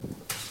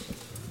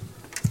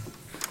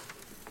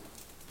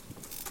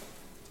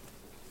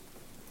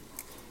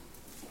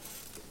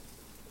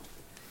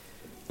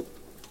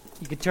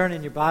You can turn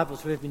in your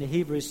Bibles with me to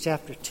Hebrews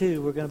chapter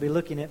 2. We're going to be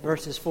looking at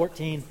verses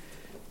 14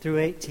 through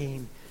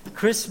 18.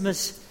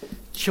 Christmas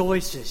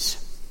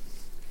choices.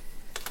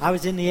 I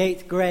was in the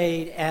 8th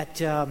grade at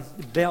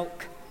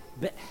Beck.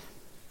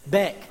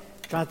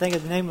 Trying to think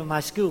of the name of my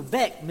school.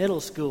 Beck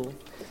Middle School.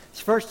 It's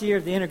the first year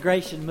of the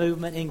integration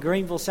movement in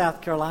Greenville,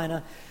 South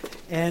Carolina.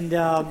 And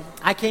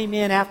I came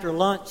in after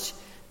lunch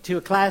to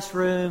a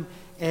classroom,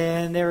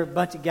 and there were a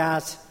bunch of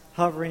guys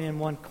hovering in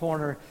one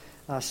corner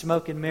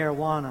smoking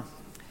marijuana.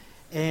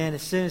 And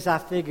as soon as I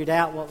figured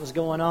out what was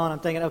going on, I'm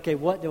thinking, okay,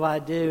 what do I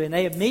do? And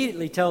they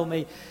immediately told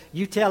me,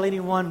 you tell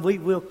anyone, we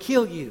will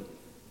kill you.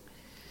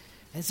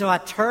 And so I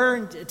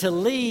turned to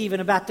leave,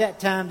 and about that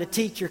time, the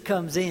teacher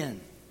comes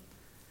in.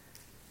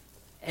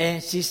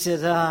 And she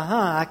says,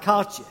 I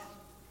caught you.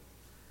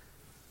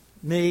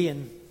 Me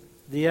and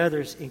the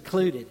others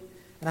included.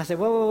 And I said,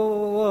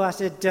 whoa. I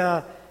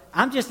said,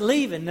 I'm just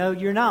leaving. No,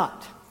 you're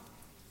not.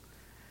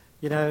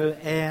 You know,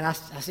 and I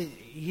said,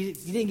 you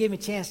didn't give me a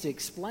chance to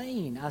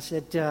explain. I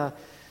said, as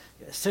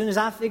soon as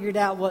I figured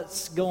out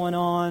what's going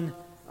on,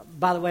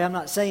 by the way, I'm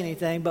not saying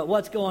anything, but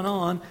what's going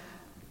on,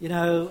 you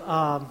know,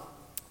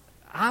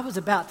 I was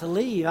about to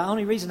leave. The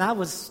only reason I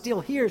was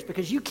still here is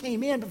because you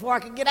came in before I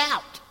could get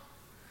out.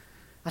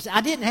 I said, I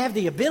didn't have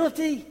the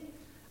ability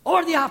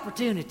or the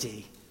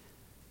opportunity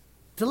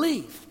to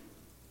leave.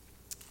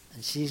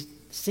 And she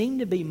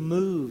seemed to be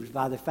moved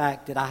by the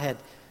fact that I had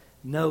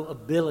no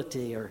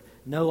ability or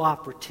no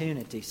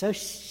opportunity. So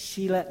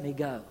she let me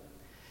go.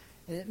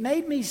 And it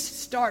made me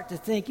start to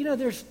think, you know,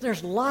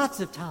 there's lots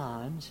of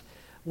times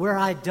where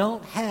I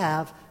don't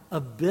have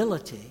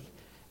ability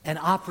and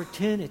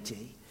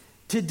opportunity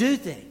to do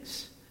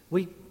things.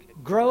 We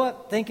grow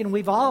up thinking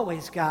we've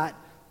always got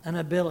an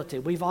ability.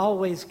 We've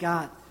always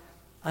got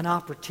an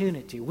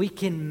opportunity. We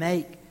can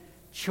make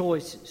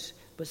choices.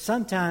 But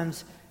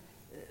sometimes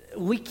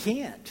we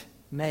can't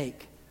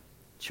make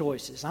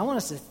choices. I want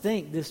us to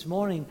think this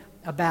morning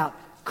about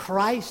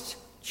Christ's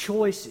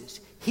choices.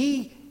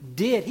 He's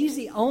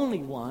the only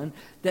one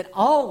that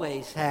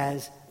always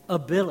has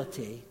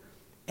ability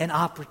and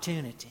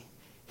opportunity.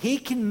 He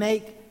can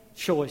make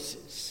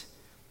choices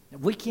that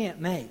we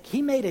can't make.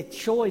 He made a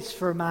choice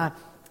for my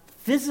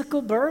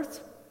physical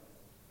birth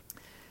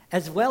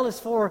as well as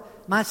for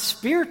my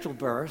spiritual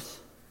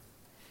birth.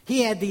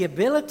 He had the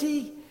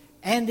ability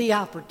and the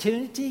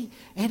opportunity,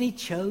 and he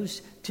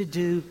chose to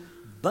do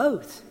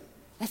both.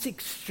 That's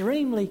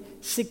extremely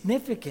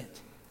significant.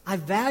 I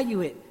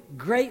value it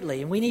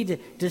greatly, and we need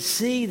to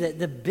see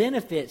the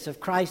benefits of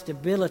Christ's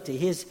ability,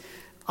 his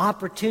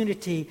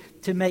opportunity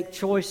to make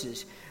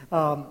choices.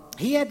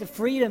 He had the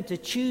freedom to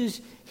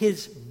choose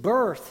his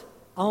birth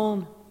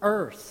on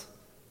earth.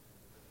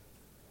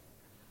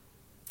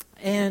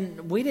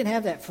 And we didn't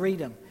have that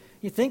freedom.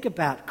 You think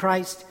about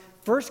Christ's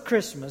first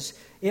Christmas,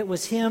 it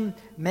was him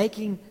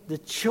making the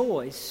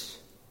choice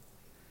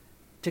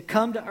to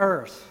come to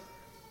earth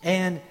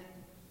and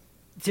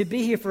to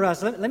be here for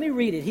us. Let me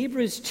read it.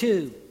 Hebrews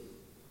 2,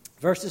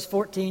 verses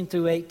 14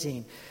 through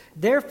 18.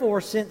 Therefore,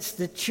 since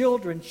the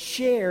children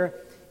share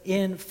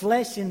in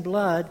flesh and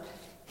blood,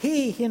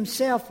 he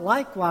himself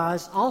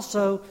likewise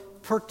also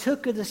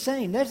partook of the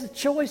same. There's a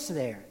choice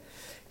there.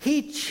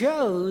 He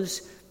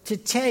chose to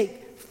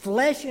take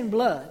flesh and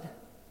blood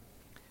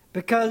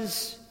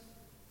because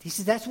he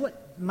said, that's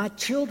what my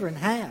children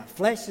have,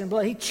 flesh and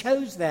blood. He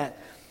chose that.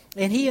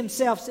 And he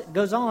himself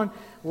goes on,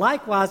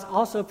 likewise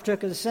also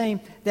partook of the same,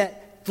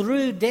 that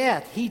through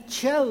death, he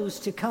chose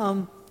to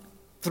come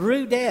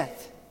through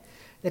death,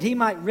 that he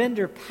might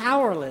render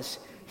powerless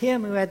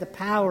him who had the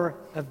power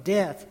of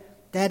death,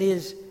 that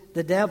is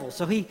the devil.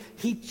 So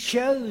he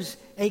chose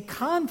a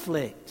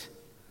conflict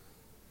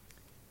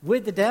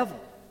with the devil.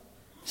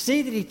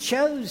 See that he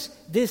chose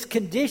this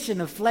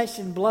condition of flesh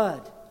and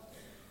blood.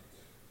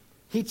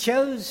 He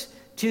chose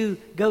to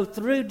go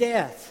through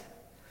death.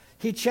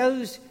 He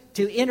chose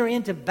to enter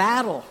into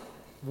battle,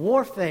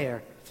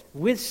 warfare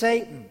with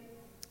Satan.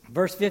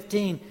 Verse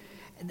 15,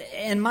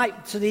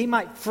 so that he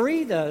might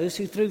free those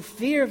who through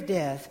fear of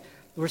death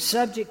were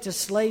subject to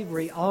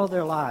slavery all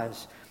their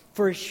lives.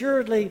 For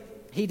assuredly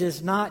he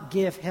does not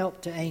give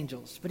help to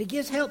angels, but he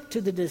gives help to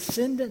the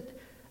descendant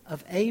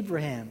of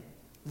Abraham.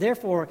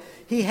 Therefore,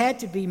 he had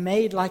to be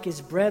made like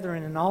his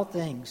brethren in all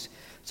things,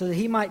 so that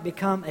he might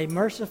become a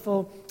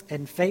merciful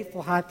and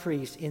faithful high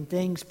priest in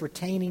things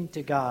pertaining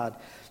to God,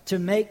 to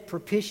make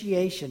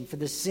propitiation for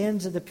the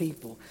sins of the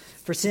people.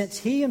 For since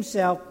he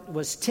himself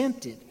was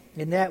tempted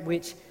in that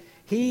which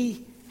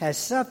he has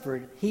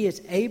suffered, he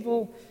is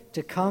able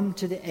to come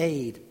to the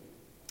aid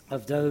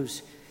of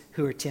those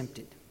who are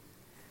tempted.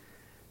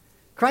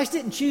 Christ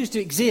didn't choose to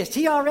exist.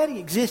 He already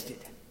existed.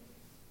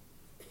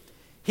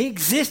 He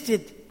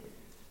existed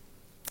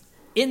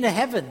in the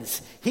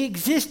heavens. He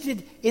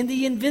existed in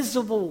the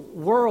invisible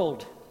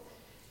world.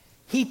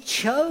 He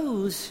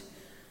chose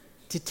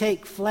to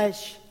take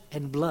flesh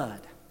and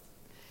blood.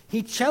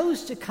 He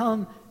chose to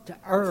come to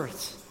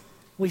earth.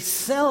 We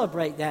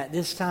celebrate that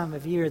this time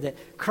of year,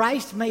 that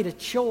Christ made a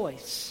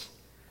choice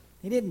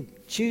He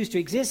didn't choose to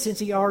exist since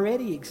he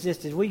already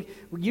existed.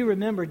 You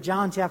remember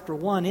John chapter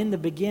 1, in the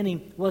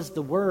beginning was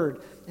the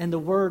Word, and the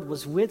Word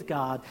was with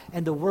God,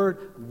 and the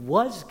Word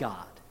was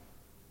God.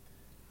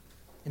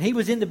 And he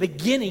was in the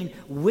beginning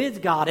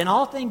with God, and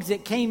all things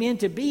that came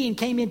into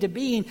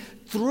being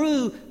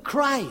through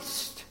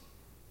Christ,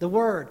 the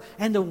Word.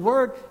 And the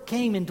Word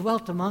came and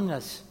dwelt among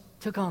us,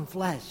 took on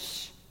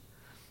flesh.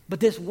 But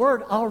this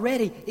Word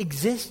already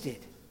existed.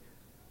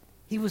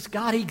 He was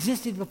God. He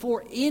existed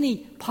before any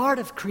part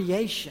of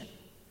creation.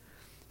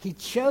 He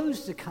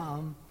chose to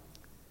come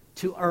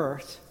to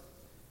earth,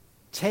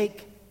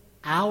 take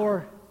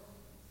our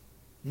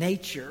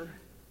nature,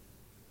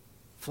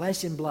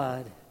 flesh and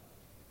blood,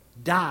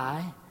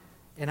 die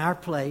in our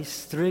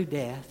place through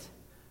death,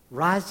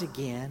 rise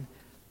again,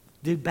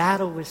 do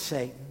battle with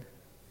Satan,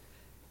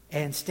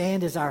 and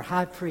stand as our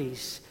high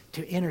priest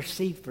to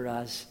intercede for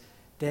us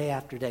day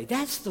after day.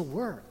 That's the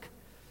work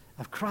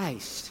of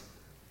Christ.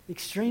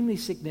 Extremely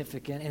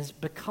significant, and it's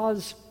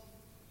because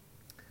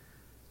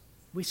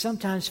we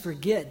sometimes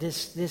forget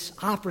this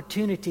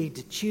opportunity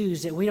to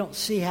choose that we don't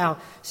see how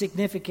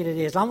significant it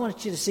is. I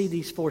want you to see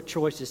these 4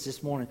 choices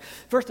this morning.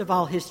 First of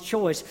all, his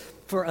choice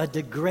for a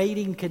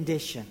degrading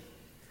condition.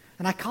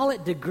 And I call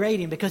it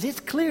degrading because it's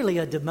clearly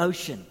a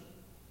demotion.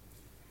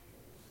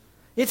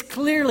 It's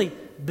clearly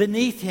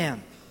beneath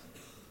him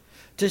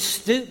to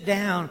stoop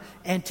down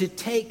and to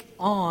take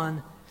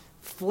on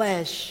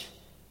flesh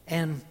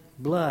and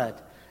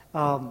blood.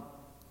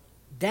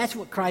 That's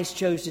what Christ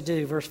chose to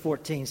do, verse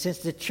 14. Since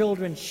the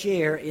children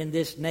share in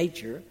this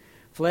nature,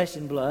 flesh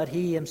and blood,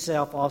 he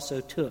himself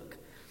also took.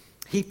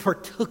 He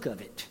partook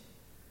of it.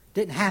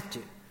 Didn't have to.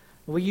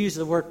 We use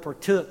the word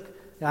partook.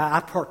 I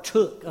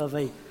partook of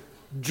a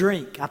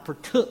drink. I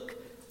partook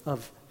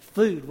of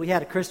food. We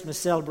had a Christmas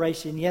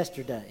celebration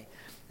yesterday,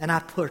 and I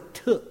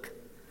partook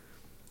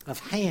of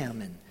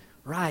ham and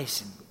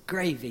rice and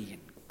gravy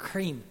and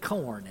creamed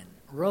corn and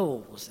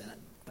rolls and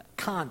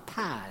pecan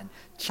pie and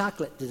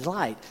chocolate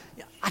delight.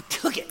 I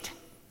took it.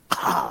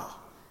 Oh,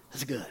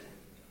 that's good.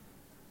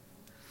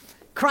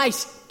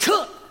 Christ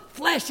took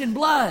flesh and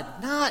blood.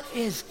 Not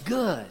as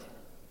good.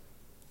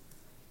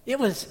 It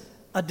was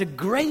a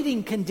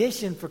degrading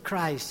condition for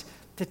Christ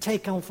to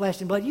take on flesh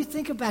and blood. You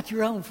think about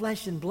your own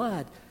flesh and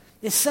blood.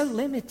 It's so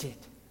limited.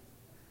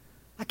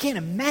 I can't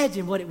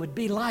imagine what it would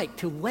be like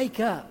to wake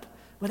up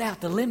without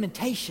the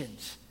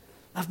limitations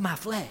of my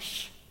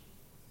flesh.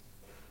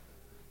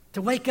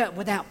 To wake up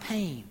without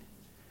pain,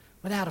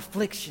 without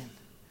affliction,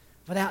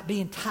 without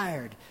being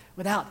tired,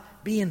 without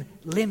being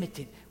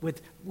limited,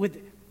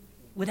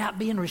 without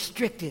being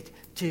restricted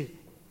to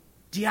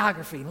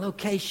geography and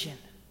location.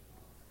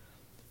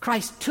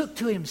 Christ took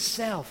to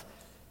himself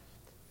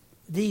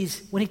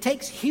these. When he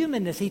takes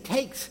humanness, he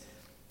takes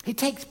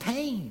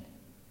pain.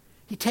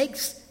 He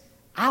takes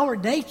our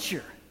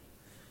nature,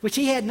 which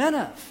he had none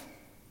of,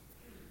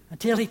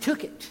 until he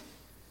took it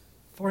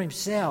for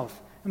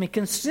himself. I mean,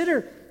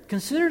 consider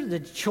the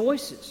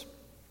choices.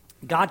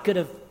 God could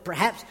have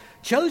perhaps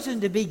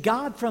chosen to be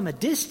God from a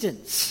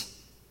distance,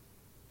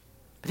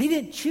 but he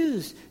didn't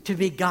choose to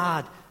be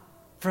God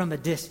from a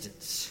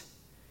distance.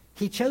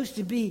 He chose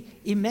to be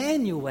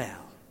Emmanuel,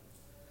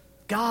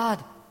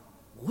 God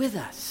with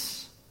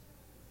us.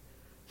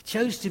 He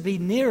chose to be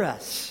near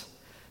us.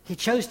 He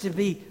chose to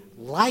be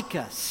like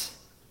us,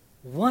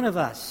 one of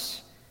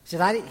us. He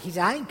said, I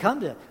didn't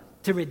come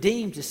to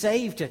redeem, to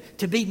save,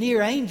 to be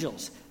near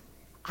angels.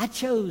 I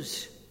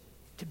chose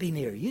to be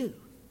near you.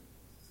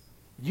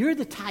 You're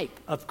the type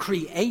of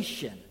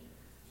creation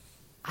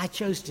I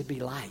chose to be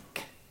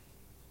like.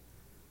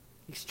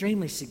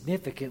 Extremely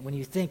significant when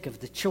you think of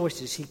the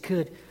choices he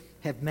could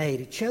have made.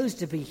 He chose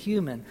to be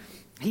human.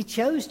 He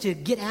chose to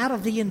get out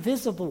of the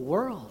invisible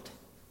world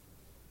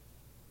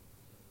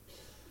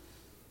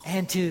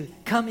and to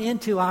come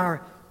into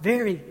our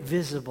very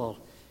visible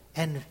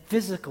and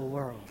physical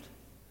world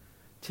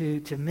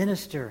to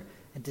minister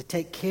and to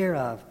take care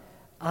of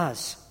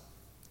us.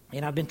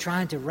 And I've been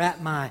trying to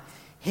wrap my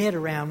head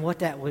around what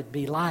that would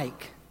be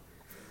like.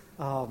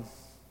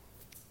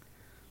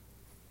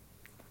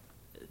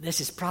 This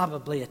is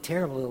probably a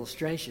terrible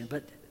illustration,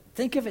 but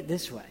think of it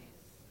this way.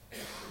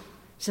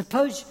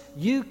 Suppose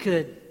you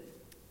could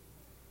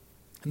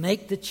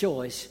make the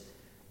choice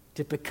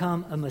to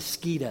become a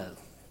mosquito.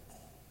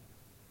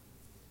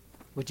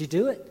 Would you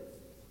do it?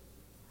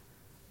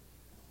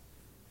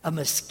 A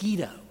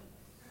mosquito.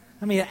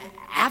 I mean,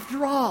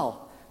 after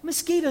all,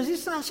 mosquitoes,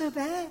 it's not so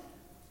bad.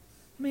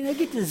 I mean, they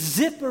get to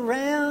zip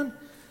around.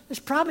 There's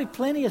probably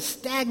plenty of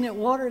stagnant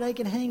water they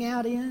can hang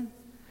out in.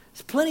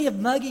 There's plenty of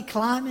muggy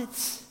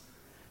climates.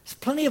 There's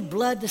plenty of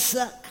blood to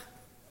suck.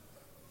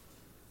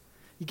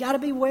 You got to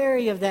be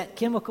wary of that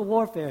chemical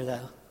warfare,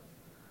 though.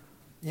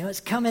 You know, it's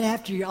coming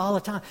after you all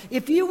the time.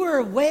 If you were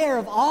aware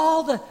of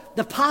all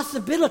the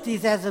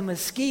possibilities as a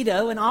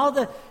mosquito and all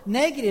the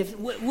negatives,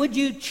 would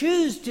you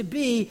choose to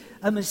be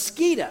a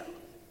mosquito?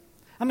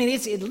 I mean,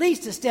 it's at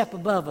least a step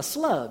above a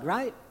slug,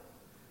 right?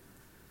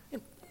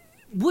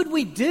 Would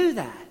we do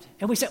that?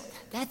 And we say,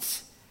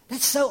 that's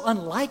so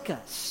unlike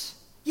us.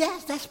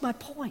 Yes, that's my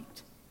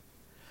point.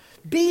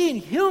 Being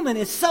human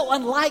is so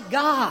unlike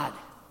God.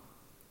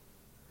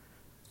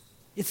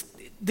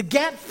 The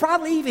gap's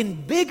probably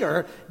even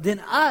bigger than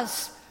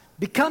us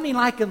becoming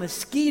like a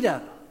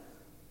mosquito.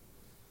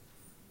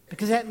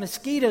 Because that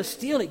mosquito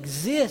still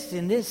exists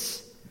in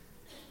this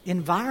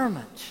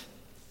environment.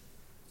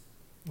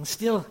 And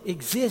still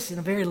exists in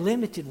a very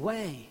limited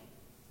way.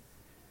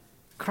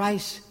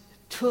 Christ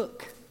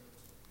took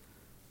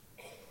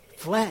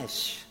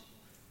flesh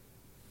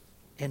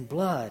and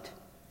blood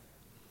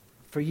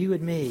for you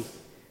and me.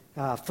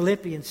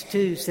 Philippians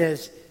 2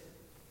 says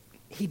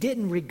he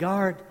didn't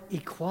regard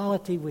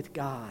equality with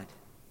God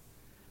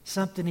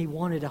something he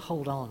wanted to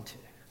hold on to.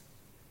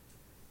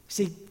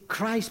 See,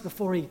 Christ,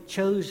 before he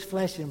chose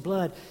flesh and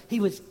blood,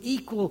 he was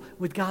equal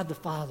with God the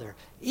Father,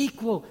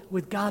 equal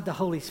with God the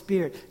Holy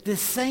Spirit, the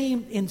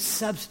same in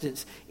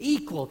substance,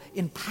 equal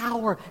in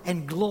power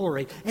and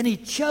glory. And he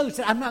chose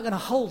that I'm not going to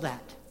hold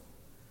that.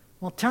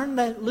 Well, turn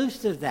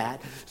loose of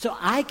that so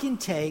I can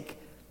take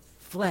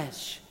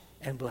flesh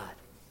and blood.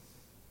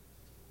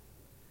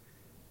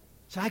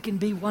 So I can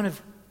be one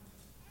of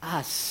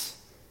us.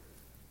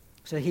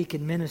 So he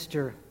can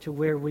minister to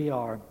where we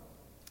are.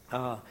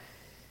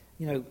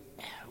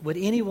 Would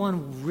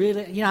anyone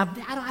really,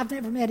 I've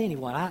never met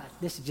anyone.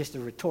 This is just a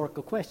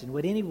rhetorical question.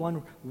 Would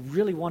anyone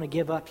really want to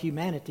give up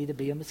humanity to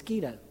be a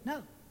mosquito?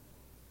 No.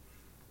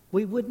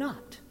 We would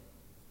not.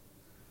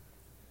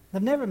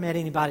 I've never met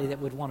anybody that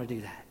would want to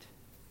do that.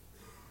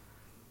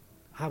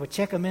 I would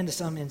check them into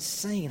some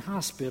insane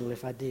hospital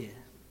if I did.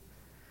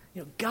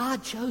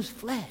 God chose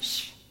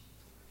flesh.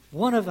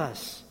 One of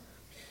us.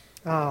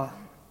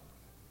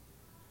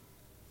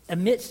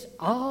 Amidst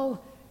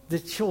all the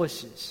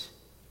choices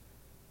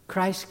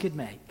Christ could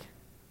make,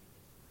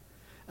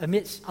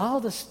 amidst all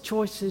the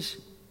choices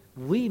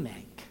we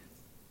make,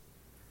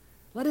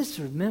 let us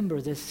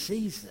remember this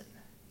season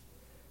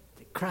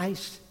that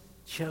Christ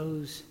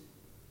chose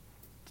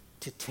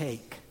to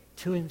take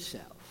to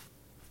himself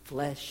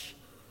flesh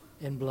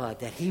and blood,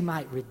 that he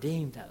might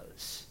redeem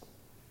those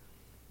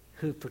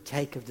who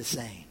partake of the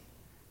same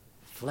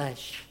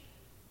flesh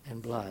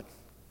and blood.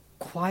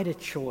 Quite a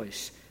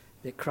choice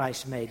that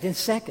Christ made. Then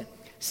second,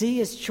 see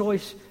his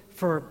choice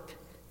for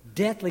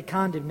deathly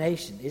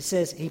condemnation. It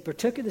says he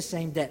partook of the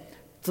same death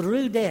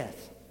through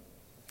death.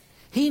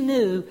 He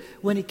knew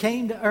when he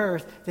came to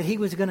earth that he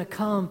was going to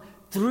come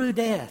through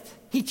death.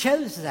 He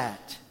chose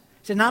that.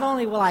 So not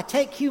only will I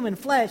take human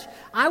flesh,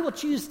 I will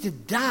choose to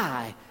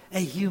die a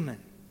human.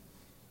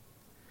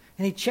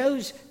 And he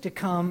chose to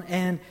come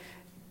and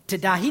to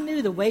die. He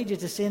knew the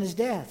wages of sin is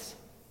death.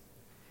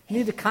 He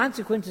knew the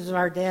consequences of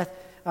our death,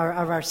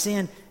 of our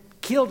sin,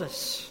 killed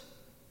us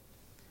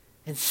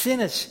and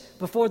sent us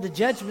before the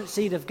judgment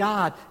seat of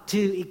God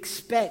to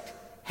expect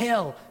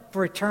hell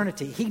for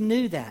eternity. He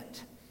knew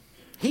that.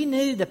 He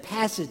knew the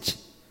passage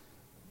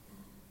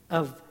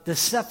of the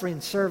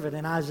suffering servant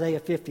in Isaiah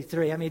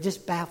 53. It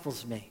just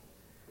baffles me.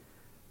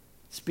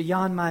 It's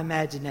beyond my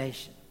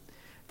imagination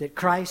that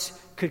Christ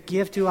could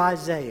give to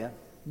Isaiah.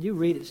 You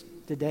read it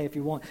today if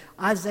you want.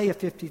 Isaiah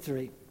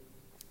 53.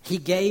 He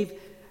gave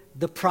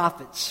the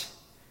prophets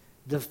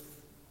the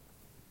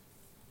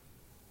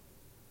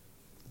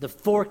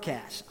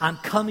forecast. I'm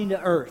coming to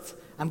earth.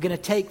 I'm going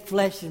to take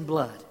flesh and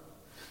blood.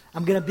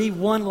 I'm going to be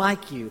one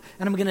like you,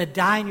 and I'm going to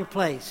die in your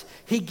place.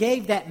 He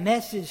gave that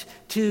message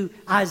to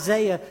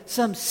Isaiah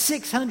some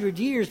 600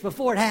 years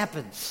before it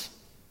happens.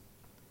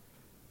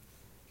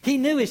 He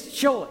knew his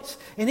choice.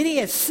 And then he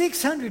had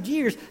 600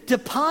 years to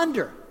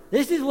ponder.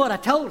 This is what I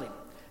told him.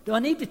 Do I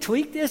need to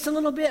tweak this a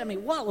little bit?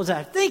 What was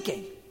I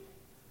thinking?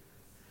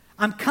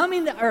 I'm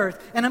coming to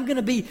earth, and I'm going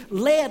to be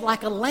led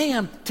like a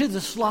lamb to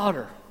the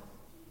slaughter.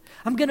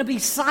 I'm going to be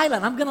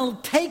silent. I'm going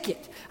to take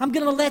it. I'm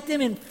going to let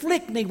them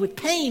inflict me with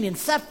pain and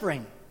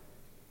suffering.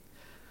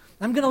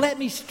 I'm going to let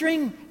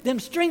them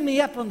string me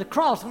up on the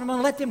cross. And I'm going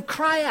to let them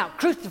cry out,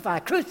 crucify,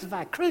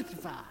 crucify,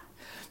 crucify.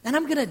 And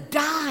I'm going to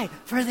die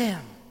for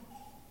them.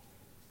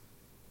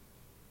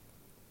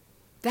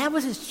 That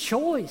was his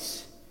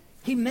choice.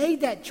 He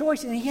made that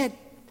choice, and he had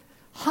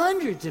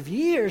hundreds of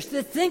years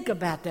to think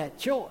about that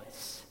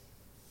choice.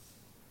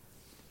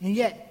 And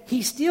yet,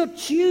 he still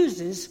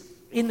chooses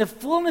in the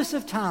fullness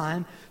of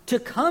time to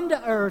come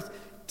to earth,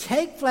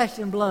 take flesh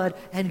and blood,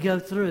 and go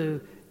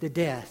through the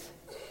death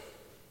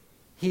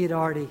he had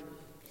already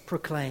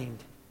proclaimed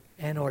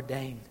and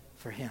ordained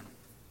for him.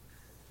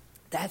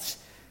 That's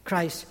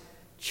Christ's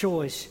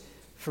choice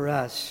for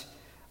us.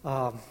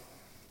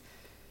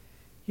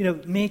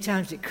 Many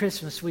times at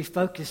Christmas we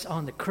focus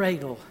on the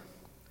cradle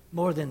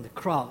more than the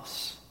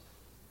cross.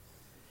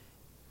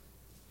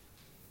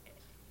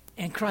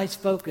 And Christ's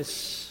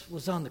focus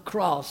was on the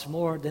cross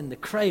more than the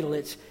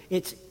cradle.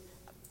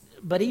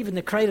 But even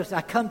the cradle,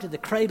 I come to the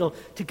cradle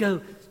to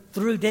go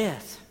through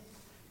death,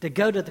 to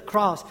go to the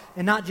cross,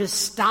 and not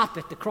just stop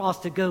at the cross,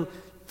 to go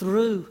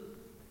through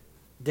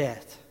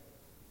death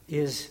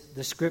is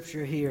the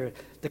scripture here.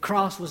 The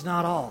cross was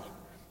not all.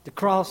 The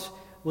cross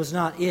was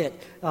not it.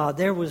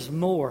 There was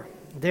more.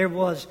 There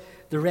was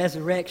the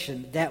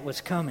resurrection that was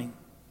coming.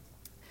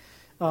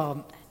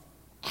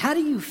 How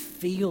do you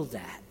feel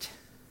that?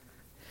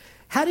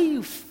 How do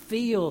you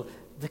feel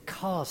the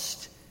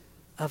cost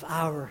of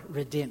our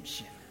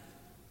redemption?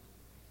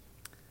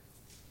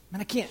 Man,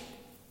 I can't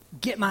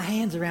get my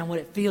hands around what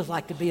it feels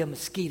like to be a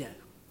mosquito.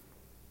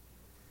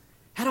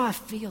 How do I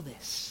feel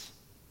this?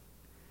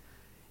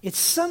 It's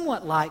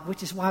somewhat like,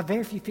 which is why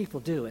very few people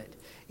do it,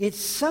 it's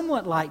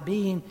somewhat like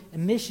being a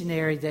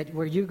missionary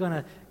where you're going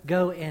to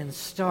go and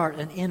start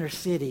an inner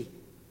city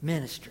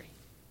ministry,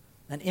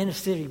 an inner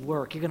city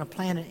work. You're going to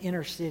plant an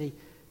inner city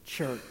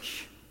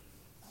church.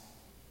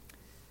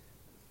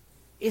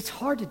 It's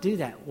hard to do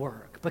that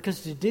work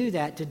because to do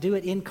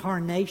it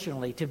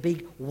incarnationally, to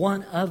be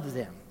one of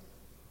them.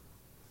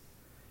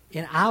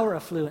 In our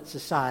affluent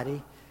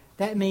society,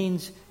 that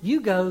means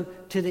you go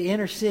to the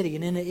inner city,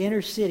 and in the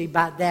inner city,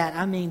 by that,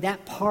 I mean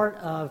that part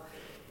of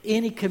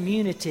any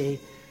community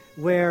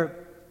where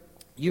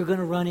you're going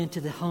to run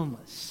into the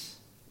homeless,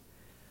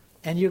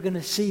 and you're going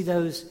to see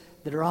those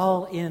that are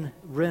all in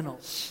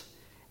rentals,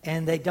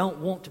 and they don't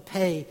want to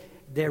pay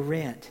their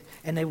rent,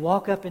 and they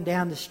walk up and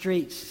down the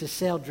streets to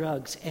sell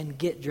drugs and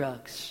get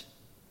drugs.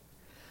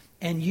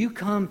 And you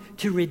come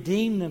to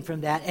redeem them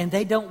from that, and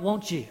they don't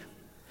want you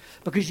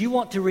because you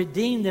want to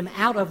redeem them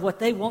out of what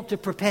they want to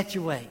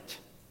perpetuate.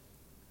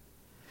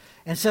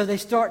 And so they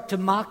start to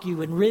mock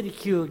you and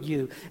ridicule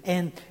you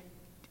and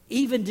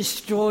even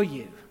destroy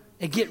you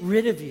and get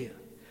rid of you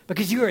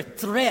because you're a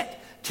threat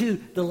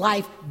to the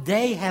life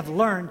they have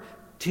learned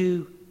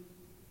to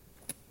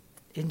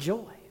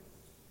enjoy.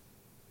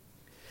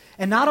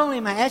 And not only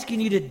am I asking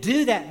you to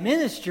do that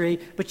ministry,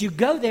 but you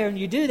go there and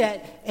you do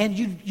that, and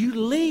you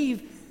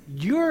leave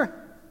your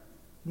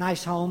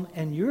nice home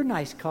and your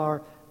nice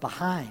car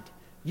behind.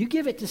 You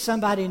give it to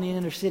somebody in the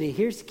inner city.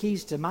 Here's the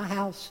keys to my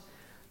house,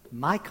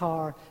 my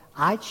car.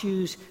 I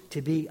choose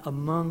to be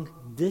among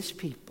this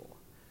people.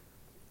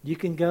 You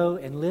can go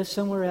and live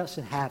somewhere else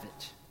and have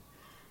it.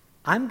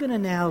 I'm going to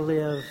now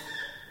live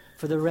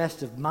for the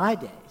rest of my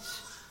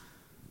days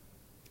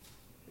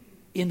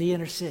in the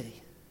inner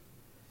city.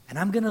 And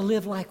I'm going to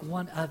live like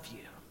one of you.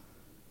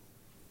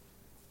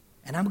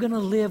 And I'm going to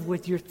live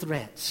with your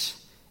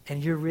threats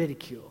and your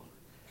ridicule.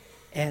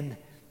 And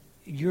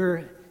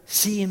your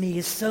seeing me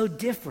is so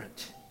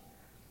different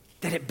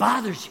that it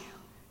bothers you.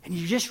 And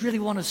you just really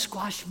want to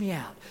squash me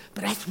out.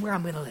 But that's where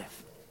I'm going to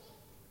live.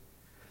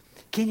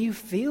 Can you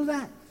feel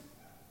that?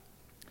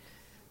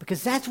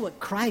 Because that's what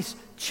Christ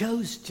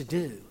chose to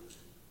do.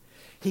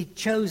 He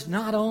chose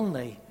not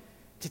only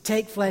to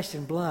take flesh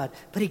and blood,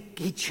 but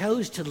he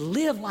chose to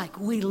live like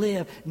we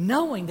live,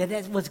 knowing that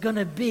that was going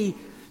to be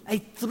a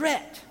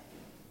threat,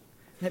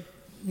 that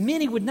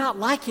many would not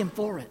like him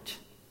for it.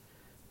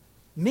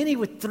 Many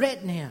would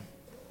threaten him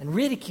and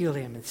ridicule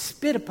him and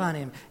spit upon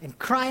him and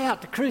cry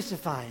out to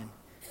crucify him,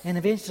 and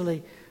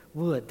eventually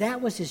would.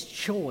 That was his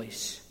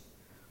choice.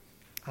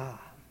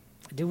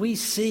 Do we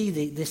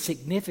see the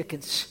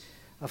significance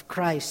of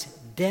Christ's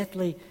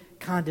deathly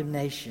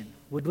condemnation?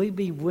 Would we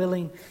be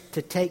willing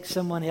to take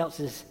someone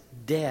else's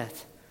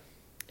death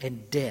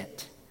and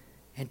debt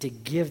and to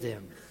give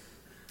them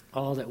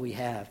all that we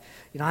have?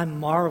 You know, I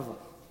marvel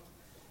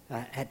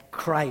at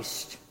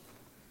Christ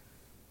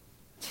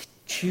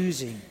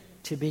choosing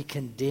to be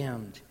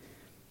condemned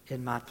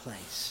in my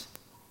place.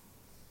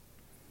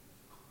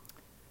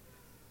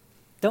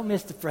 Don't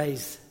miss the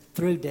phrase,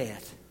 through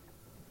death.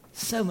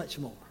 So much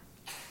more.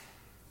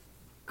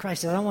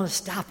 Christ said, I don't want to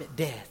stop at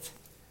death.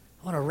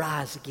 I want to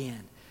rise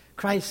again.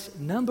 Christ's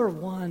number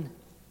one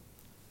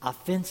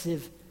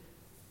offensive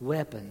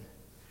weapon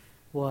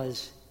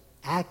was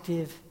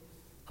active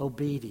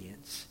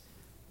obedience,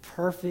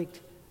 perfect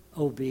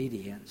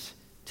obedience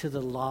to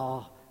the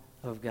law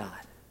of God.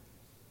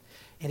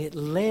 And it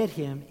led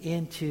him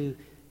into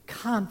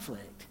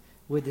conflict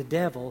with the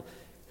devil,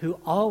 who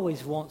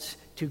always wants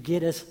to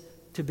get us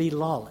to be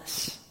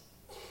lawless,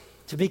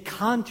 to be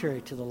contrary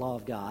to the law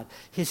of God.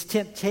 His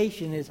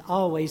temptation is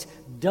always,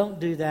 don't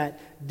do that,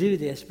 do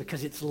this,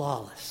 because it's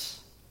lawless,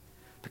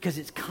 because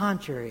it's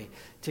contrary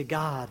to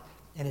God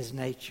and his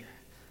nature.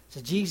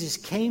 So Jesus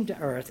came to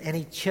earth and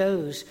he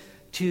chose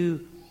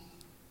to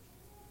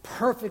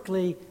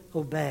perfectly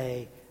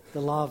obey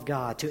the law of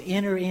God, to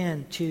enter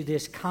into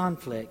this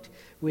conflict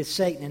with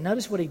Satan. And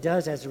notice what he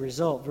does as a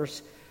result,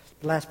 the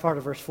last part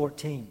of verse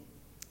 14.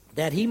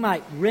 That he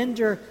might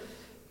render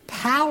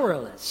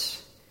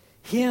powerless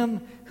him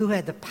who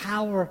had the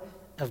power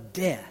of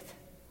death,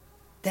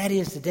 that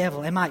is the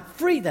devil, and might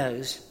free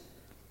those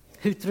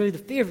who through the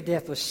fear of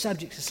death were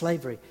subject to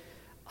slavery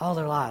all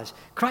their lives.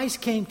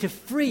 Christ came to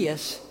free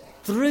us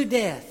through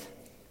death.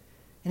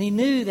 And he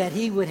knew that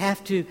he would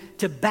have to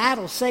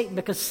battle Satan,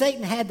 because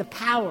Satan had the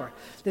power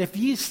that if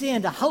you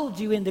sin, to hold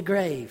you in the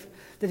grave.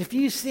 That if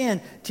you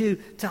sin, to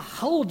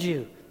hold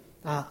you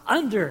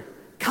under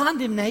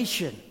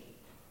condemnation.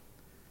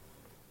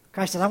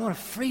 Christ said, I want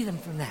to free them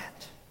from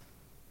that.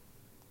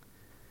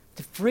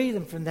 To free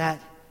them from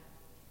that,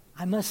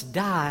 I must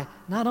die,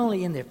 not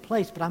only in their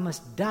place, but I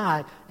must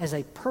die as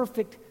a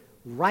perfect,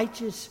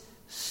 righteous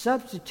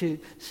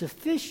substitute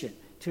sufficient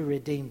to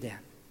redeem them.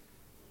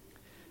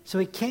 So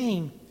he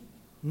came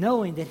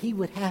knowing that he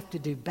would have to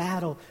do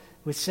battle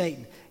with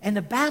Satan. And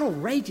the battle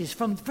rages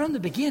from the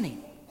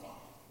beginning.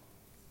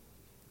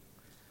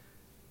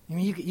 I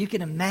mean, you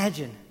can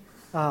imagine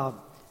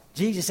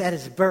Jesus at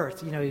his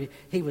birth.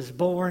 He was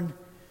born.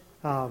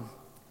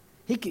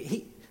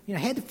 He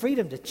had the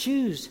freedom to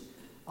choose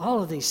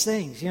all of these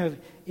things.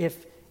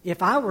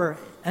 If I were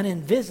an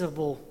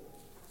invisible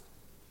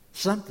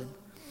something,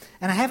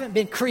 and I haven't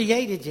been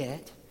created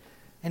yet,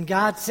 and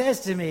God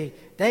says to me,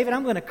 David,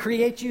 I'm going to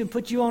create you and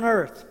put you on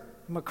earth.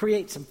 I'm going to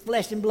create some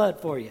flesh and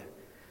blood for you.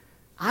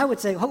 I would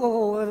say,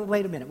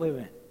 wait a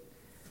minute.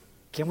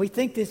 Can we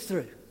think this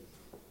through?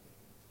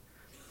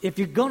 If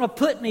you're going to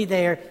put me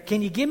there,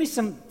 can you give me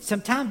some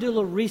time to do a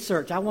little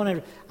research? I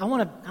want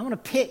to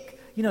pick,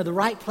 the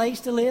right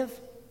place to live.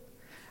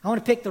 I want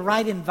to pick the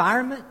right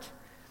environment.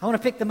 I want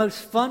to pick the most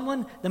fun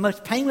one, the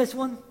most painless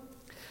one.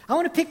 I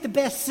want to pick the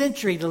best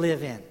century to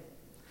live in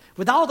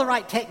with all the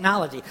right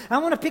technology. I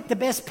want to pick the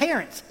best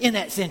parents in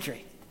that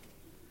century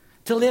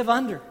to live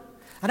under.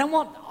 And I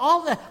want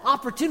all the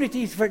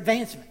opportunities for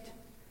advancement.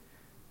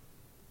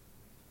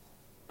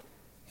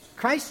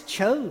 Christ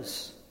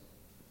chose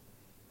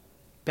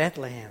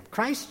Bethlehem.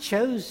 Christ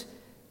chose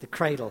the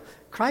cradle.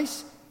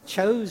 Christ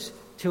chose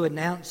to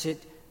announce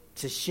it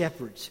to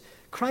shepherds.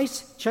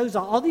 Christ chose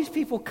all these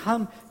people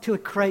come to a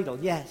cradle,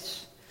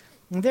 yes.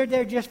 And they're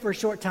there just for a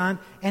short time,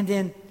 and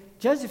then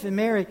Joseph and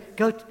Mary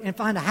go and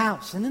find a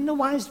house, and then the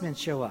wise men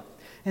show up.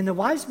 And the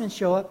wise men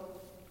show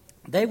up,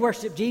 they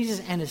worship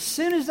Jesus, and as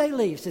soon as they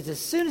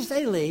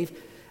leave,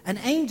 an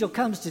angel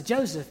comes to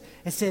Joseph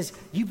and says,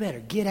 you better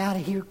get out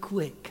of here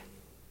quick,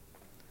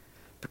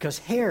 because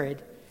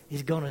Herod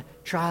is going to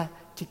try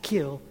to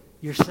kill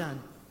your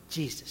son,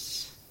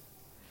 Jesus.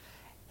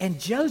 And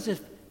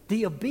Joseph,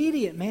 the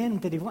obedient man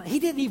that he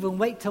didn't even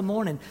wait till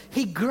morning.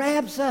 He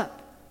grabs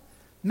up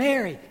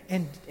Mary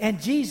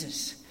and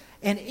Jesus.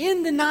 And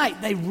in the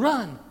night, they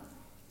run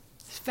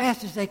as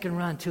fast as they can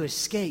run to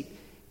escape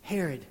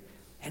Herod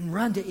and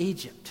run to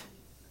Egypt.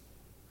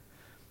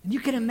 And you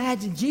can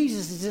imagine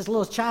Jesus as this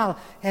little child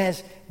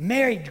as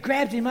Mary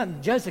grabs him up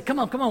and Joseph, come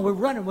on, we're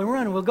running,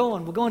 we're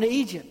going to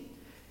Egypt.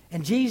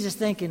 And Jesus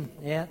thinking,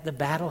 yeah, the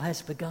battle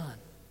has begun.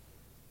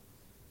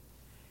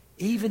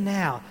 Even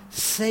now,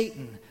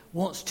 Satan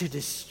wants to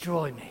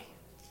destroy me.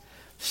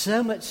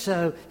 So much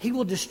so, he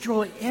will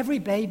destroy every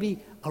baby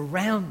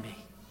around me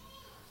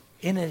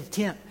in an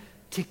attempt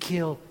to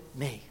kill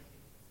me.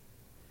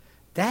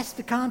 That's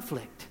the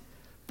conflict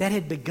that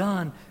had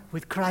begun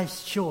with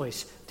Christ's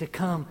choice to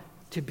come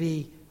to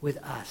be with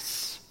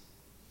us.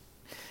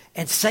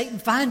 And Satan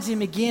finds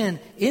him again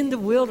in the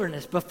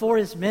wilderness before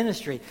his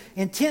ministry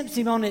and tempts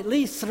him on at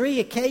least 3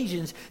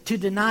 occasions to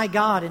deny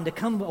God and to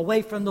come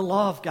away from the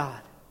law of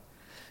God.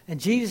 And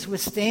Jesus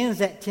withstands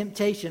that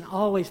temptation,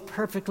 always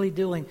perfectly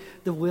doing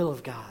the will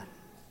of God.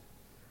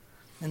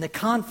 And the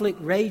conflict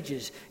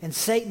rages, and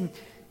Satan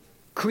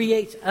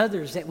creates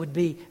others that would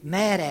be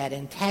mad at,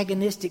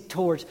 antagonistic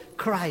towards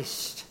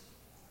Christ.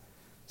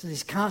 So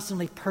he's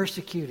constantly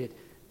persecuted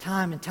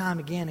time and time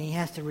again, and he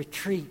has to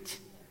retreat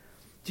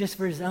just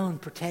for his own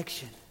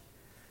protection.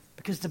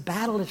 Because the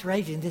battle is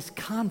raging, this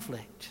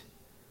conflict.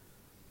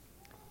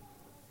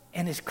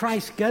 And as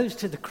Christ goes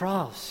to the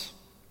cross,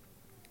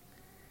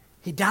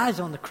 he dies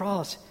on the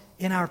cross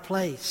in our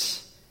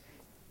place.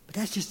 But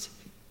that's just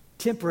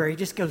temporary. He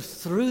just goes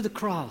through the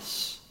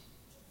cross.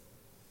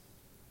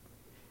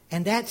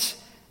 And that's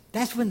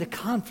when the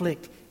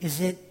conflict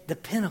is at the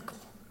pinnacle.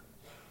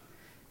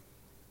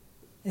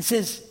 It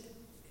says,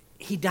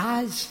 he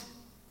dies,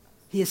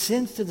 he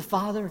ascends to the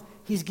Father,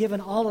 he's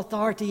given all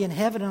authority in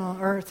heaven and on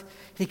earth.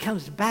 He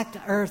comes back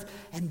to earth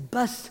and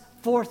busts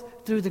forth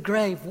through the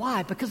grave.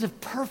 Why? Because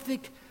of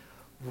perfect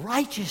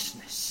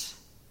righteousness.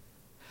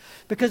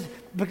 Because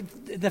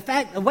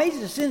the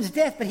wages of sin is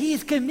death, but he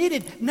has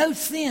committed no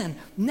sin.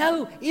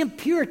 No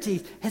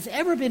impurity has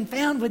ever been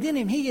found within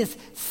him. He is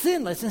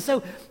sinless. And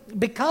so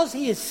because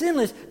he is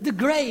sinless, the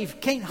grave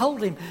can't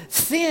hold him.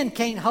 Sin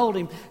can't hold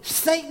him.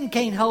 Satan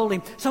can't hold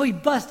him. So he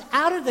busts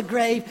out of the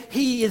grave.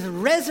 He is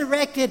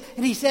resurrected.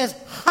 And he says,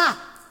 ha!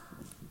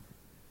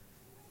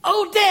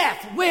 Oh,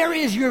 death, where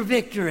is your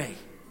victory?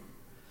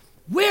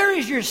 Where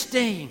is your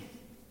sting?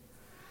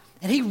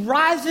 And he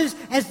rises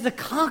as the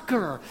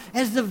conqueror,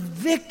 as the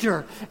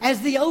victor,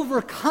 as the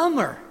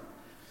overcomer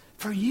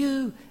for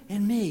you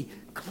and me.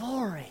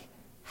 Glory.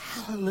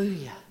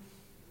 Hallelujah.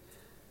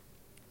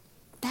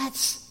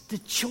 That's the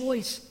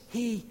choice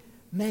he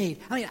made.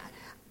 I mean,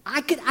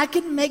 I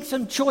could make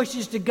some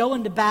choices to go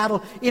into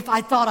battle if I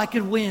thought I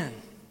could win.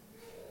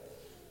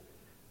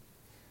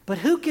 But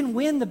who can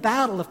win the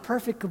battle of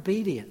perfect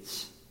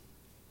obedience?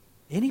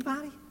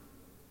 Anybody?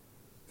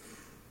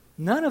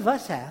 None of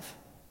us have.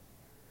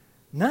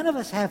 None of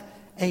us have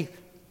a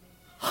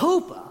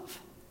hope of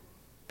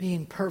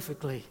being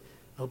perfectly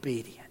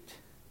obedient.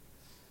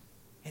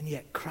 And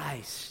yet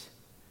Christ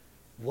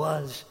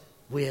was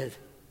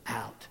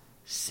without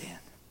sin.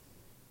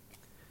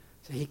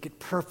 So he could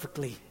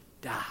perfectly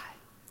die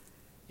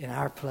in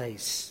our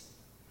place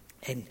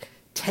and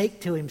take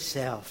to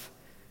himself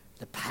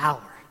the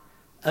power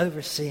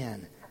over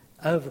sin,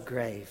 over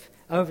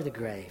the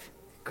grave.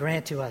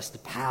 Grant to us the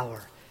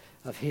power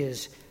of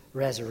his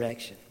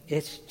resurrection.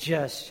 It's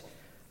just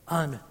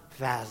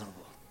unfathomable.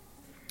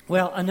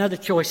 Well, another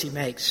choice he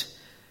makes,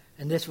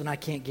 and this one I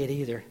can't get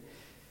either.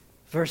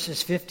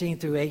 Verses 15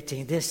 through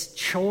 18. This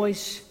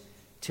choice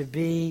to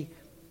be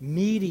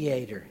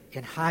mediator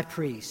and high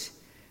priest.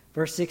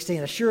 Verse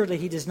 16, assuredly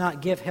he does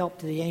not give help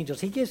to the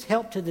angels. He gives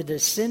help to the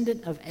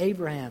descendant of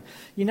Abraham.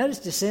 You notice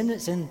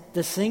descendants in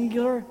the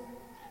singular?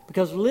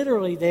 Because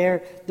literally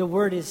there, the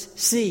word is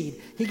seed.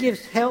 He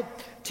gives help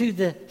to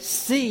the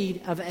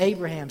seed of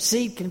Abraham.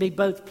 Seed can be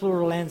both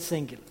plural and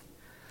singular.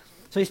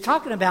 So he's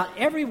talking about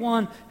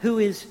everyone who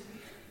is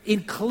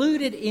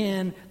included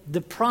in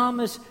the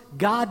promise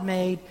God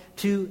made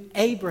to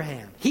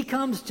Abraham. He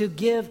comes to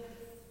give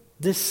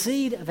the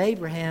seed of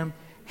Abraham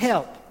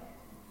help.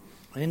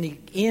 And he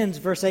ends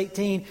verse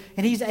 18,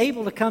 and he's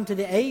able to come to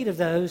the aid of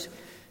those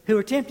who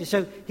are tempted.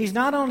 So he's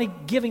not only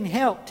giving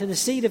help to the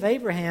seed of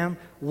Abraham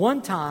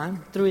one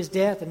time through his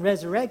death and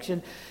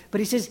resurrection, but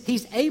he says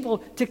he's able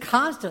to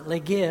constantly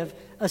give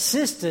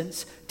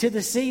assistance to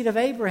the seed of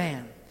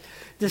Abraham.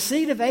 The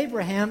seed of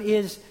Abraham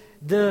is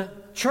the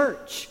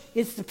church.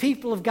 It's the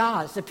people of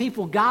God. It's the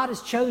people God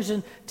has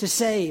chosen to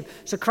save.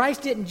 So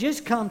Christ didn't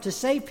just come to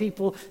save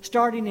people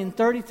starting in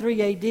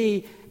 33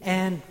 AD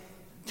and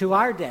to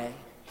our day.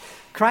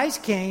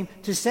 Christ came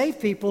to save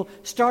people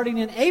starting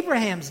in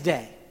Abraham's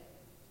day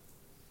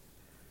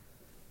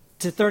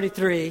to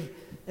 33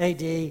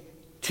 AD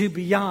to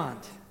beyond.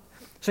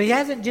 So he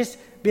hasn't just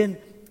been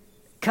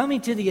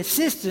coming to the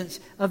assistance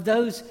of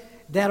those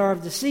that are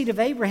of the seed of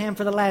Abraham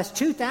for the last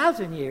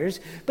 2,000 years,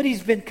 but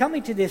he's been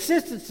coming to the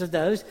assistance of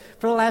those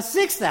for the last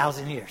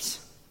 6,000 years.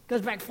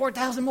 Goes back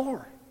 4,000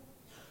 more.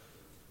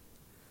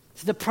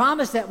 So the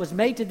promise that was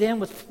made to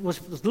them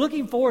was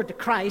looking forward to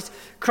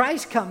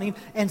Christ coming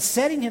and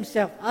setting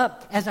himself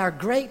up as our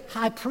great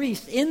high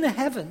priest in the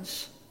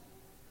heavens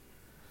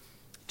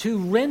to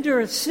render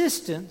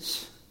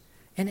assistance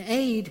and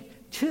aid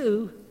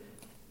to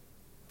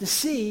the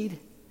seed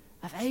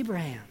of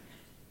Abraham.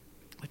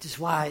 Which is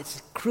why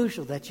it's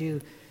crucial that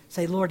you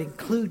say, Lord,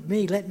 include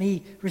me. Let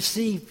me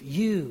receive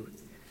you.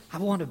 I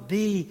want to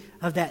be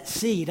of that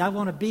seed. I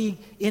want to be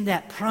in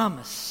that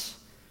promise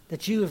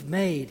that you have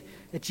made,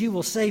 that you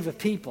will save a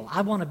people.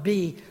 I want to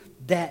be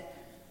that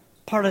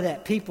part of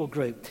that people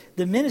group.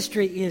 The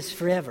ministry is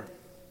forever.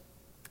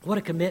 What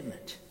a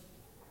commitment.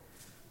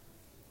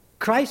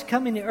 Christ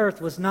coming to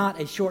earth was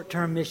not a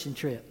short-term mission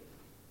trip.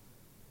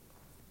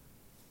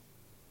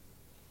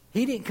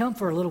 He didn't come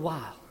for a little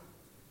while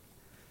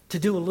to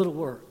do a little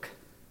work.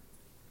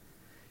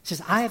 He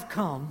says, I have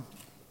come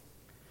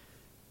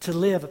to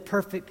live a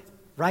perfect,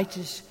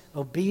 righteous,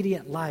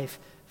 obedient life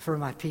for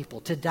my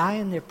people, to die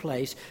in their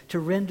place, to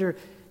render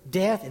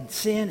death and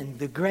sin and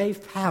the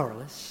grave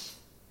powerless,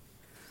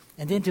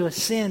 and then to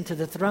ascend to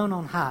the throne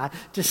on high,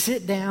 to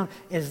sit down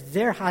as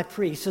their high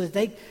priest so that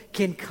they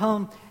can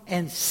come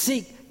and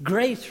seek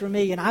grace from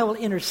me, and I will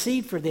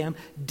intercede for them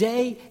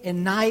day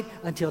and night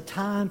until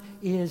time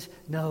is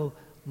no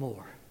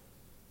more.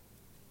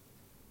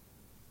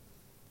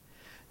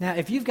 Now,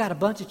 if you've got a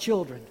bunch of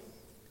children,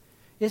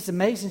 it's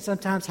amazing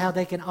sometimes how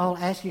they can all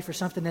ask you for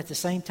something at the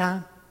same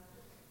time.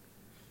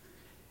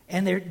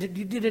 And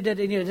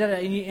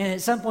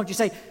at some point you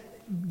say,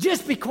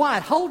 just be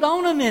quiet, hold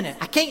on a minute.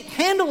 I can't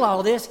handle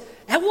all this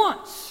at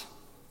once.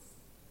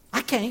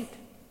 I can't.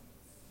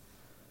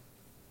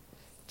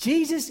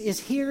 Jesus is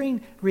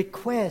hearing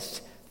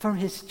requests from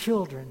his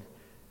children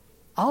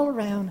all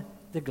around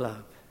the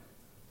globe.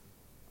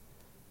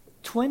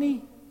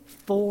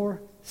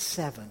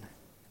 24/7.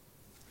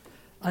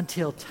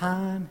 Until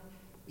time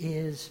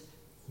is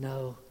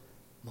no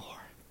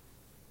more.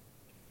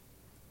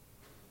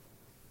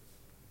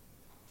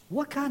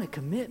 What kind of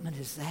commitment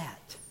is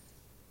that?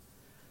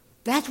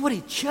 That's what he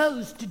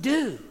chose to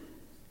do.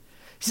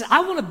 He said,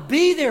 I want to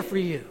be there for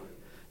you.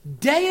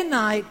 Day and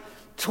night,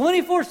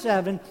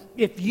 24/7.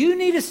 If you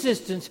need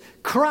assistance,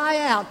 cry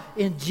out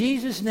in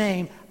Jesus'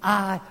 name.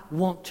 I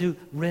want to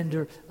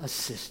render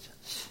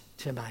assistance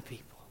to my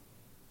people.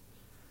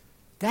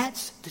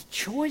 That's the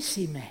choice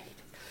he made.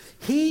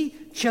 He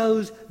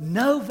chose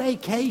no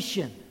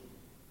vacation.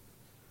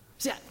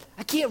 See,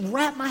 I can't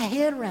wrap my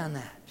head around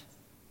that.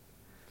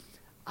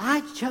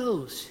 I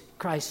chose,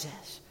 Christ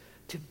says,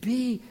 to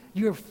be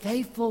your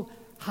faithful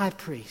high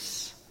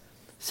priest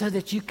so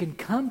that you can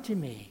come to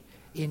me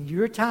in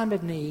your time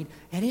of need,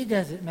 and it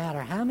doesn't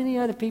matter how many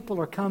other people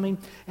are coming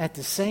at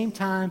the same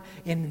time,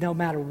 and no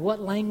matter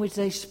what language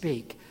they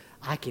speak,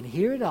 I can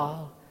hear it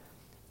all,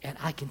 and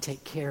I can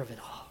take care of it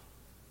all.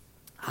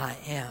 I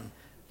am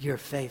your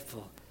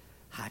faithful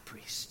high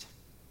priest.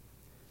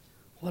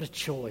 What a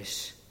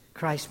choice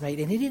Christ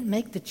made. And he didn't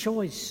make the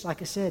choice,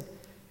 like I said,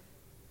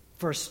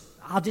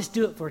 I'll just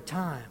do it for a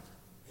time.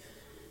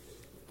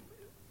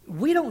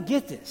 We don't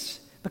get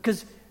this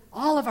because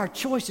all of our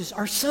choices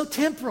are so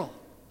temporal.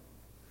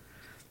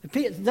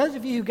 Those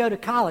of you who go to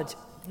college,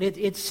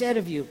 it's said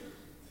of you,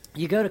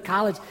 you go to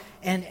college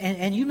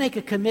and you make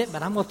a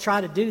commitment. I'm going to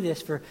try to do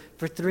this for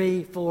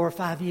 3, 4,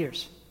 5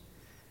 years.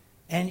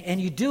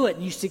 And you do it,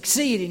 and you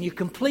succeed, and you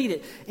complete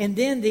it. And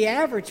then the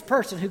average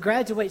person who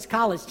graduates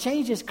college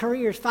changes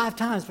careers 5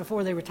 times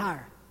before they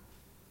retire.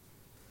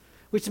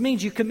 Which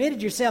means you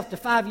committed yourself to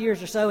 5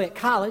 years or so at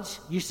college,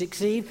 you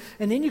succeed,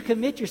 and then you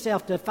commit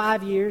yourself to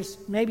 5 years,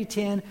 maybe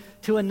 10,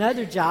 to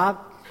another job.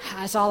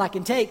 That's all I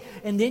can take.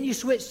 And then you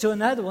switch to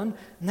another one,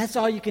 and that's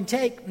all you can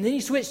take. And then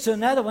you switch to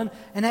another one,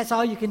 and that's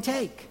all you can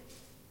take.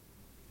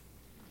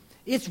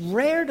 It's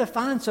rare to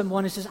find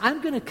someone who says,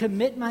 I'm going to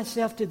commit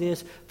myself to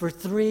this for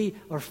 3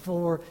 or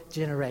 4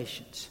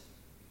 generations.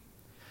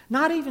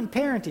 Not even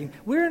parenting.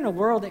 We're in a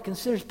world that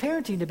considers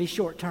parenting to be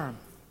short-term.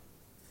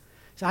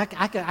 So I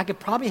could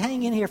probably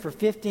hang in here for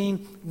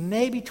 15,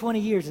 maybe 20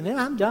 years, and then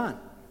I'm done.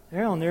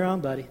 They're on their own,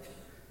 buddy.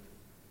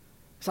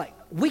 It's like,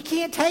 we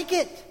can't take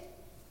it.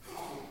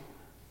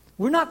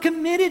 We're not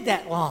committed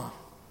that long.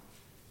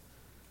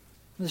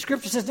 The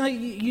Scripture says, no,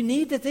 you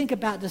need to think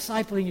about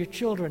discipling your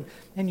children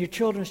and your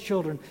children's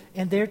children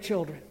and their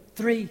children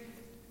 3,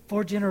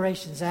 4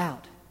 generations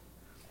out.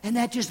 And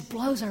that just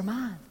blows our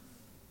mind.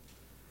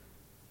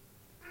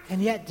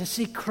 And yet to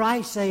see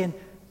Christ saying,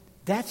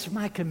 that's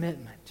my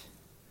commitment,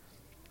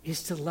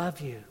 is to love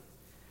you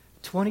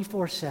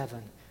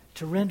 24/7,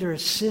 to render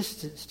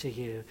assistance to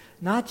you,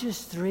 not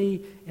just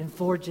 3 and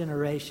 4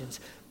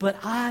 generations, but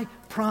I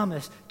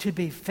promise to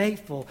be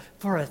faithful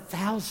for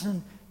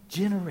 1,000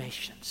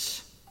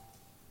 generations,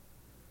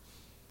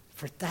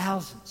 for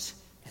thousands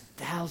and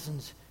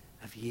thousands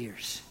of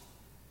years.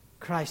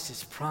 Christ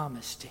has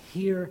promised to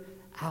hear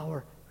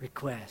our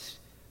requests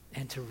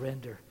and to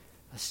render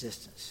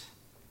assistance.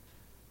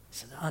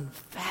 It's an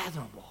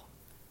unfathomable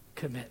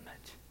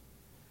commitment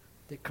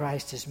that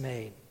Christ has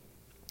made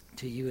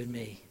to you and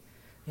me.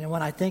 You know,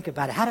 when I think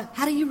about it,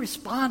 how do you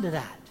respond to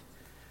that?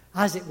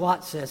 Isaac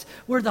Watts says,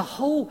 were the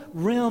whole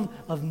realm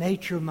of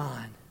nature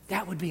mine,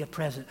 that would be a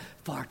present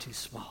far too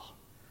small.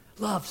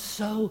 Love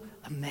so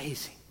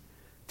amazing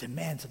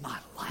demands my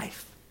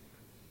life,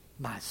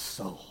 my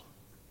soul,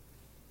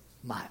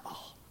 my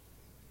all.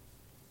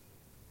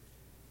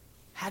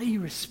 How do you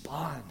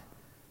respond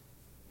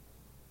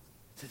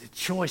to the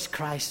choice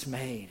Christ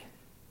made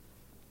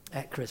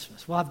at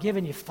Christmas? Well, I've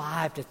given you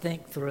 5 to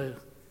think through.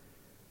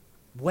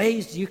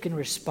 Ways you can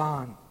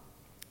respond.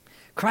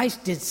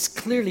 Christ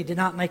clearly did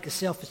not make a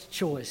selfish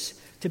choice.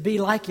 To be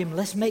like him,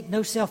 let's make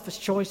no selfish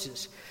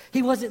choices.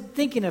 He wasn't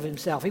thinking of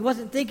himself. He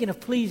wasn't thinking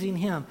of pleasing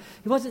him.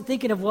 He wasn't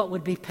thinking of what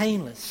would be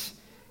painless.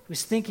 He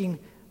was thinking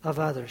of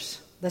others.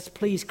 Let's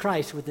please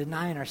Christ with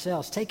denying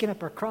ourselves, taking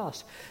up our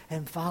cross,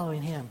 and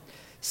following him.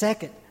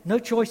 Second, no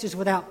choices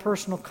without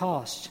personal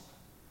cost.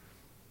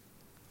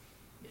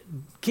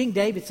 King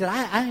David said,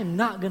 I am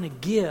not going to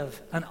give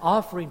an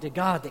offering to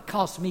God that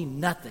costs me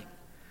nothing.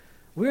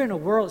 We're in a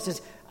world that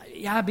says,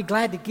 yeah, I'd be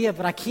glad to give,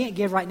 but I can't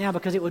give right now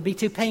because it would be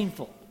too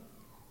painful.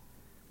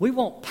 We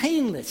want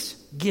painless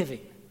giving.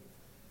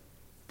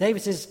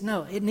 David says,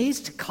 no, it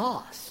needs to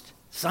cost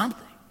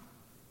something.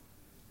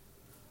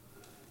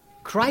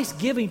 Christ's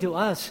giving to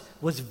us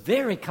was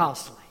very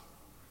costly.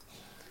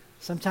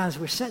 Sometimes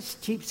we're such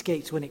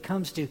cheapskates when it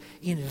comes to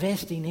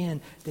investing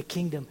in the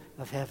kingdom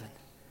of heaven.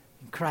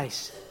 And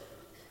Christ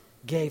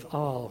gave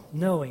all,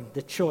 knowing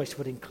the choice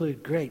would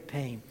include great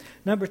pain.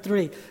 Number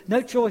 3,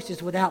 no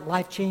choices without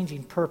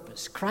life-changing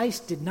purpose.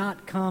 Christ did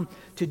not come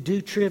to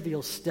do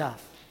trivial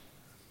stuff.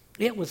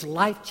 It was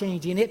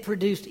life-changing. It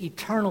produced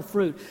eternal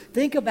fruit.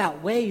 Think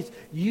about ways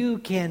you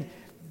can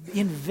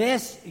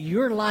invest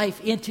your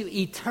life into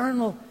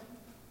eternal,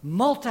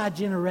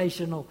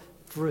 multi-generational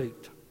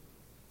fruit.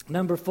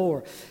 Number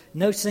 4,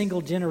 no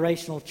single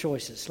generational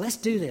choices. Let's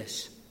do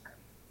this.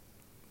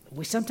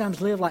 We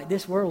sometimes live like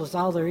this world is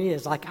all there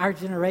is, like our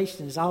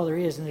generation is all there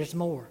is, and there's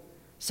more,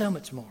 so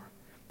much more.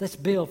 Let's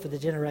build for the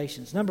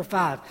generations. Number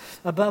 5,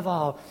 above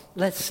all,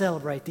 let's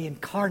celebrate the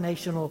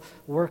incarnational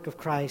work of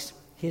Christ,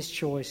 his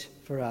choice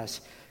for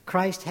us.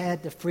 Christ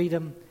had the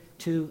freedom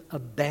to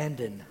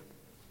abandon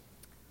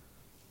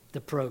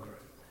the program.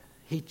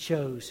 He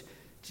chose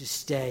to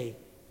stay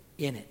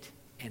in it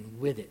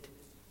and with it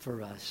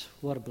for us.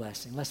 What a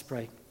blessing. Let's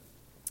pray.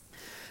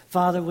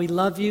 Father, we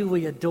love you.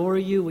 We adore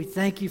you. We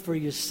thank you for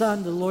your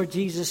Son, the Lord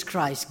Jesus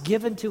Christ,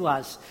 given to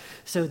us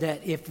so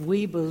that if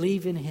we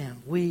believe in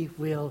him, we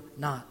will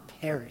not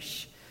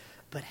perish,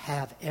 but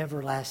have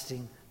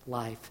everlasting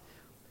life.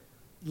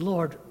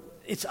 Lord,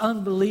 it's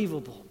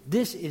unbelievable.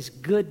 This is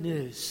good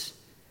news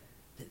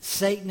that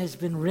Satan has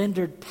been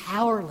rendered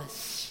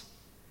powerless,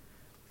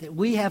 that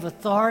we have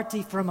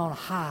authority from on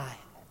high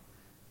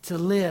to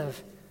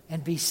live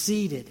and be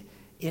seated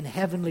in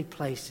heavenly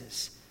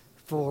places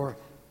for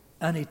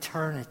an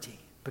eternity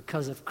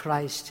because of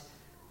Christ's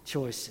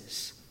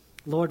choices.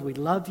 Lord, we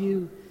love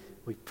you,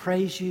 we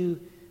praise you,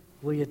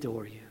 we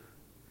adore you.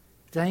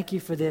 Thank you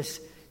for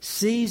this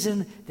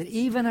season that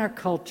even our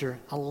culture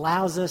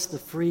allows us the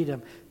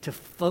freedom to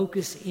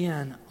focus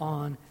in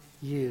on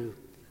you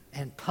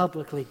and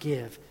publicly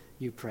give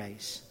you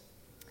praise.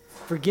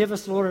 Forgive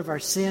us, Lord, of our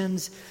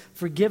sins.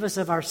 Forgive us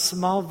of our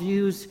small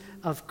views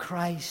of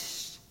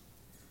Christ.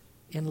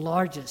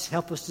 Enlarge us.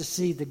 Help us to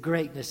see the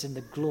greatness and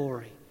the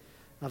glory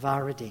of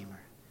our Redeemer.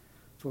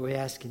 For we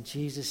ask in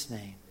Jesus'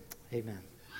 name, amen.